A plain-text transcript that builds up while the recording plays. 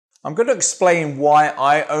I'm going to explain why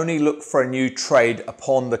I only look for a new trade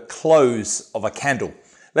upon the close of a candle.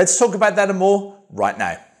 Let's talk about that and more right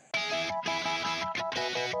now.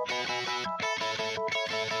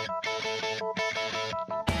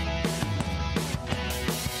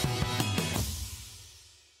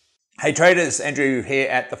 Hey traders, Andrew here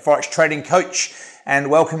at the Forex Trading Coach,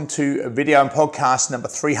 and welcome to video and podcast number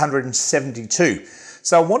 372.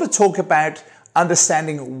 So I want to talk about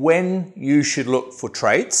understanding when you should look for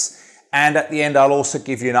trades, and at the end I'll also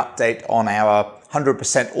give you an update on our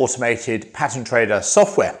 100% automated pattern trader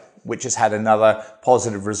software, which has had another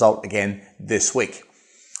positive result again this week.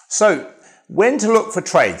 So when to look for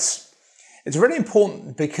trades? It's really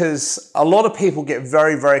important because a lot of people get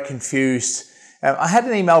very confused. I had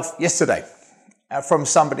an email yesterday from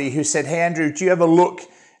somebody who said, "Hey Andrew, do you ever look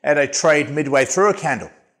at a trade midway through a candle?"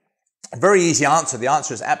 A very easy answer. The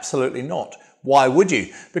answer is absolutely not. Why would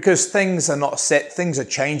you? Because things are not set, things are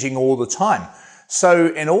changing all the time.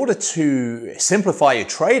 So in order to simplify your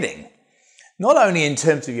trading, not only in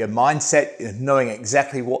terms of your mindset, knowing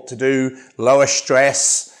exactly what to do, lower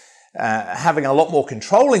stress, having a lot more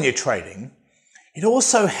control in your trading, it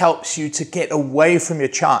also helps you to get away from your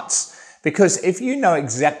charts. Because if you know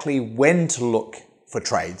exactly when to look for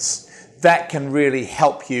trades, that can really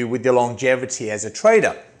help you with your longevity as a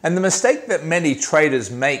trader. And the mistake that many traders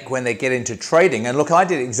make when they get into trading, and look, I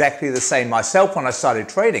did exactly the same myself when I started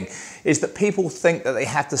trading, is that people think that they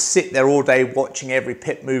have to sit there all day watching every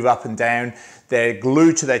pip move up and down. They're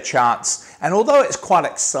glued to their charts. And although it's quite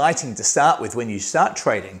exciting to start with when you start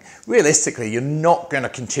trading, realistically, you're not going to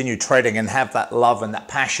continue trading and have that love and that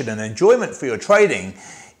passion and enjoyment for your trading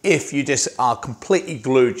if you just are completely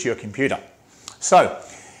glued to your computer. So,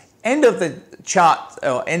 end of the chart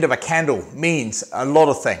or end of a candle means a lot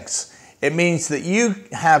of things. It means that you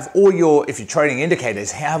have all your, if you're trading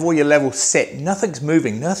indicators, have all your levels set. Nothing's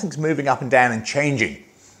moving up and down and changing.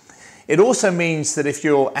 It also means that if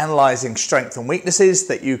you're analyzing strengths and weaknesses,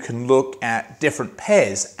 that you can look at different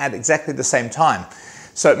pairs at exactly the same time.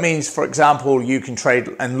 So it means, for example, you can trade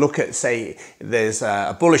and look at, say, there's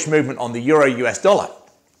a bullish movement on the euro US dollar.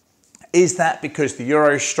 Is that because the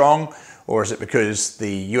euro is strong, or is it because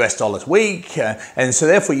the US dollar is weak? And so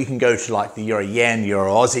therefore you can go to like the euro yen,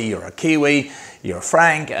 euro Aussie, euro Kiwi, euro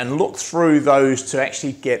franc, and look through those to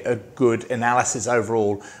actually get a good analysis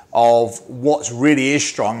overall of what's really is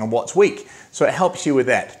strong and what's weak. So it helps you with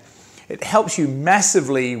that. It helps you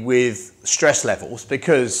massively with stress levels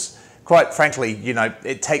because, quite frankly, you know,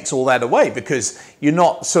 it takes all that away because you're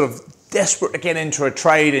not sort of desperate to get into a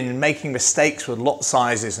trade and making mistakes with lot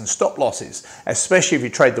sizes and stop losses, especially if you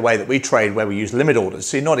trade the way that we trade, where we use limit orders.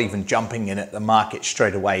 So you're not even jumping in at the market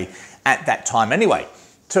straight away at that time anyway.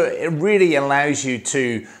 So it really allows you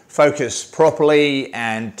to focus properly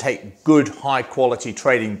and take good, high quality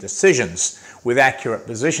trading decisions with accurate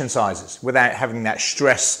position sizes without having that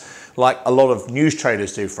stress like a lot of news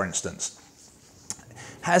traders do, for instance.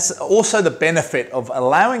 Has also the benefit of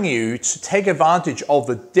allowing you to take advantage of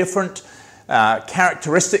the different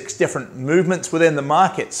characteristics, different movements within the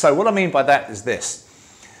market. So what I mean by that is this.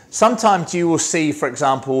 Sometimes you will see, for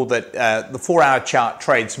example, that the 4-hour chart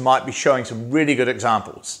trades might be showing some really good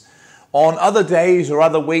examples. On other days or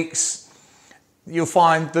other weeks, you'll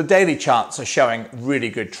find the daily charts are showing really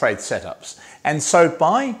good trade setups. And so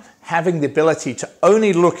by having the ability to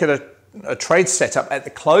only look at a trade setup at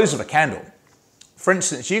the close of a candle, for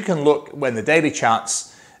instance, you can look when the daily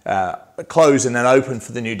charts close and then open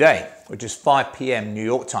for the new day, which is 5 p.m. New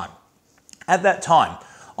York time. At that time,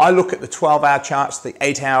 I look at the 12-hour charts, the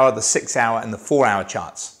 8-hour, the 6-hour, and the 4-hour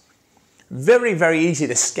charts. Very easy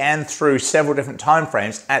to scan through several different time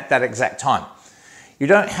frames at that exact time. You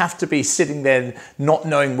don't have to be sitting there not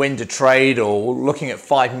knowing when to trade or looking at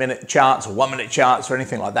 5-minute charts or 1-minute charts or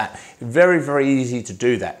anything like that. Very easy to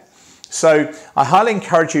do that. So I highly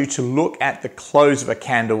encourage you to look at the close of a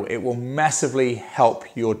candle. It will massively help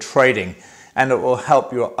your trading and it will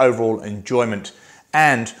help your overall enjoyment,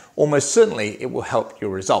 and almost certainly it will help your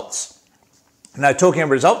results. Now, talking of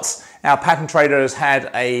results, our pattern trader has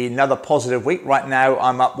had another positive week. Right now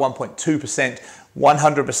I'm up 1.2%,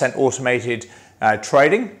 100% automated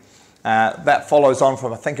trading. That follows on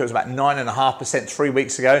from, I think it was about 9.5% 3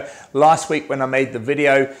 weeks ago. Last week when I made the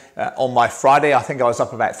video on my Friday, I think I was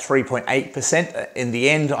up about 3.8%. In the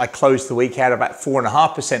end, I closed the week out about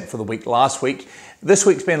 4.5% for the week last week. This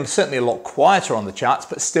week's been certainly a lot quieter on the charts,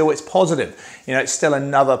 but still it's positive. You know, it's still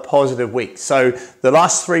another positive week. So the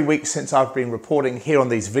last 3 weeks since I've been reporting here on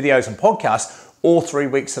these videos and podcasts, all 3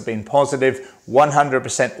 weeks have been positive,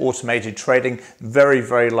 100% automated trading,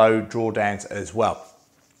 very low drawdowns as well.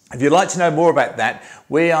 If you'd like to know more about that,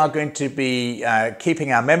 we are going to be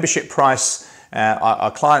keeping our membership price,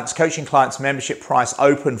 our clients, coaching clients' membership price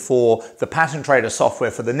open for the Pattern Trader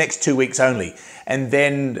software for the next 2 weeks only. And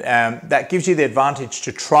then that gives you the advantage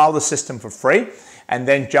to trial the system for free and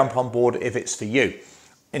then jump on board if it's for you.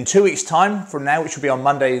 In 2 weeks' time from now, which will be on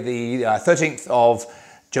Monday, the 13th of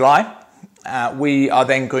July, we are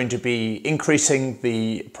then going to be increasing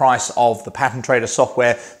the price of the Pattern Trader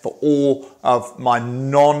software for all of my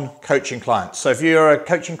non-coaching clients. So if you're a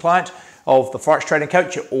coaching client of the Forex Trading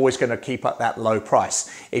Coach, you're always going to keep at that low price.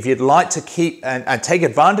 If you'd like to keep and take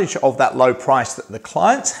advantage of that low price that the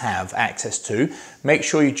clients have access to, make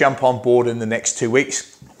sure you jump on board in the next 2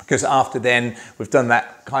 weeks, because after then we've done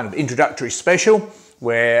that kind of introductory special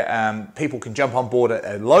where people can jump on board at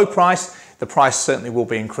a low price. The price certainly will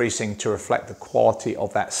be increasing to reflect the quality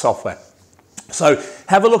of that software. So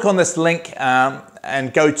have a look on this link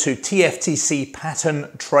and go to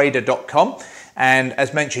tftcpatterntrader.com. And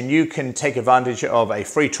as mentioned, you can take advantage of a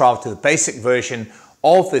free trial to the basic version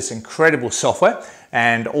of this incredible software.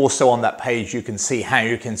 And also on that page, you can see how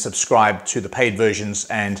you can subscribe to the paid versions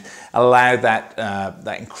and allow that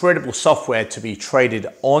incredible software to be traded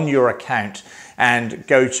on your account, and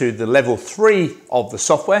go to the level 3 of the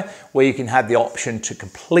software where you can have the option to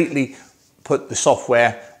completely put the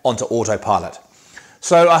software onto autopilot.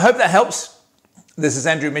 So I hope that helps. This is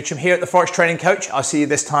Andrew Mitchem here at the Forex Trading Coach. I'll see you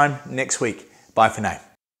this time next week. Bye for now.